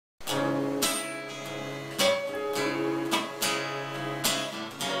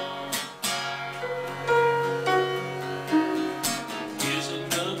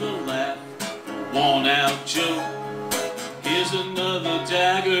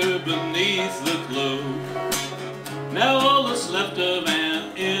beneath the cloak. Now all that's left of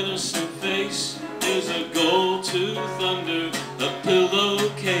an innocent face is a gold tooth under a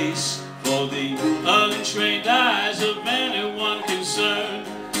pillowcase. For the untrained eyes of anyone concerned,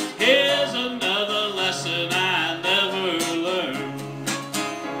 here's another lesson I never learned.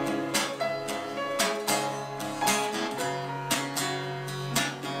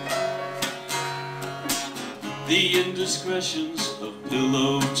 The indiscretions of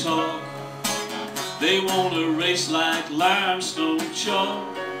pillow talk, they won't erase like limestone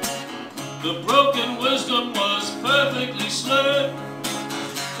chalk. The broken wisdom was perfectly slurred.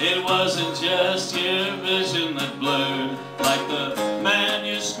 It wasn't just your vision that blurred, like the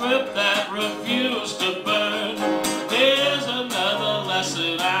manuscript that refused to burn. Here's another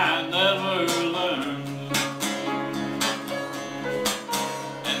lesson I never learned.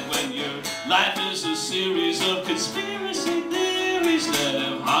 And when your life is a series of conspiracy theories that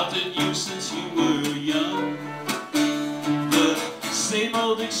have haunted you since you were young, the same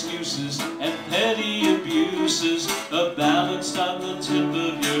old excuses and petty abuses are balanced on the tip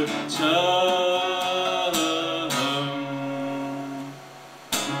of your tongue.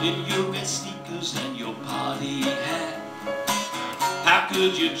 In your red sneakers and your party hat, how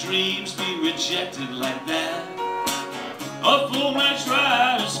could your dreams be rejected like that? A fool may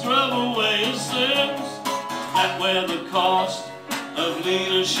try to scrub away his sins. That's where the cost of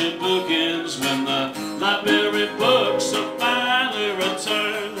leadership begins, when the library books are